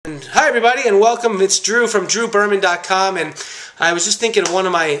Hi everybody and welcome. It's Drew from drewberman.com, and I was just thinking of one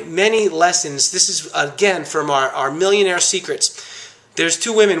of my many lessons. This is again from our Millionaire Secrets. There's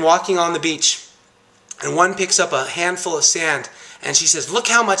two women walking on the beach, and one picks up a handful of sand and she says, "Look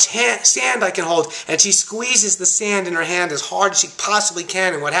how much sand I can hold," and she squeezes the sand in her hand as hard as she possibly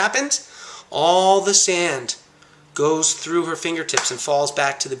can, and what happens? All the sand goes through her fingertips and falls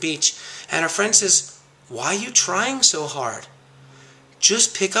back to the beach, and her friend says, "Why are you trying so hard?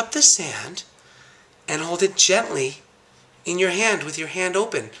 Just pick up the sand and hold it gently in your hand with your hand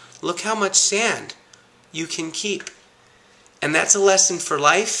open. Look how much sand you can keep." And that's a lesson for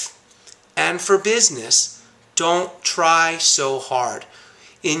life and for business. Don't try so hard.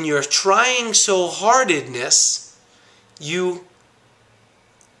 In your trying so hardedness, you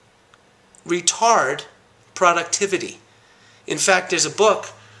retard productivity. In fact, there's a book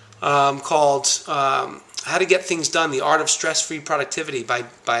called How to Get Things Done, The Art of Stress-Free Productivity by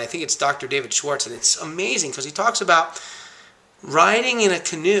I think it's Dr. David Schwartz, and it's amazing because he talks about riding in a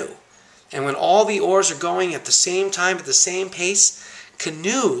canoe, and when all the oars are going at the same time, at the same pace,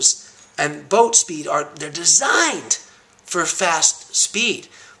 canoes and boat speed they're designed for fast speed,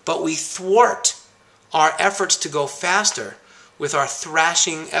 but we thwart our efforts to go faster with our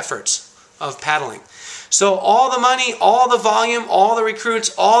thrashing efforts of paddling. So all the money, all the volume, all the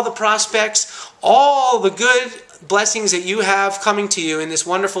recruits, all the prospects, all the good blessings that you have coming to you in this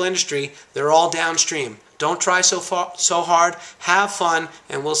wonderful industry, they're all downstream. Don't try so hard. Have fun,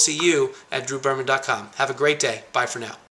 and we'll see you at drewberman.com. Have a great day. Bye for now.